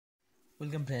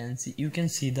Welcome friends, you can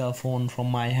see the phone from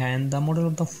my hand. The model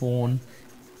of the phone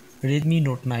Redmi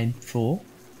Note 9 Pro.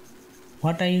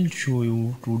 What I will show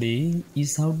you today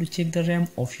is how to check the RAM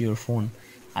of your phone.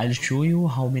 I'll show you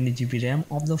how many GB RAM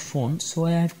of the phone, so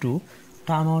I have to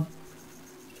turn on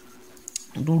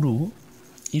to do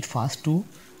it fast to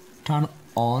turn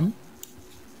on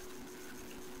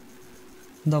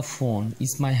the phone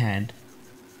is my hand.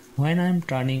 When I am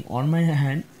turning on my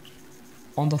hand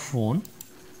on the phone,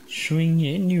 showing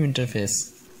a new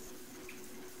interface,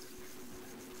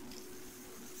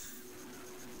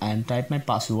 and type my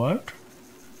password,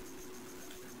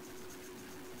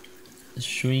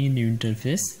 showing a new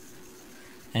interface.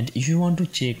 And if you want to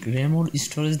check RAM or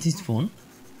storage this phone,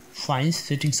 find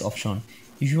settings option.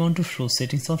 If you want to show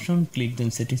settings option, click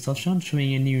the settings option,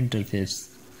 showing a new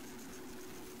interface.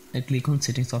 I click on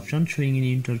settings option, showing a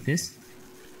new interface,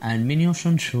 and menu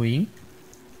option showing.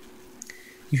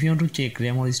 If you want to check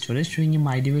RAM or storage, showing a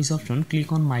my device option,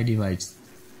 click on my device,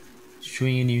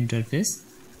 showing a new interface.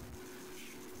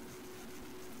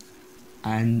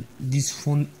 And this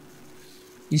phone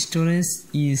storage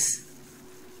is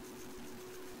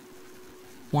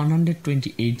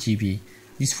 128 GB.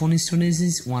 This phone storage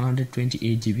is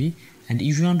 128 GB. And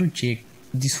if you want to check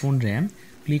this phone RAM,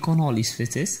 click on all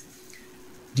spaces,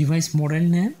 device model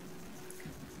name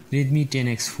Redmi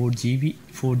 10X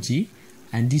 4G,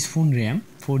 and this phone RAM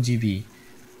 4GB,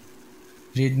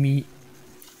 Redmi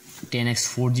 10X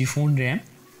 4G phone RAM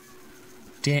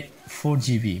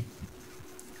 4GB.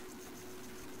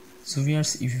 So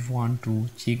viewers, if you want to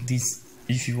check this,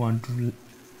 if you want to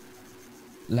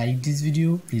like this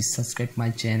video, please subscribe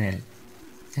my channel.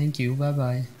 Thank you. Bye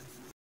bye.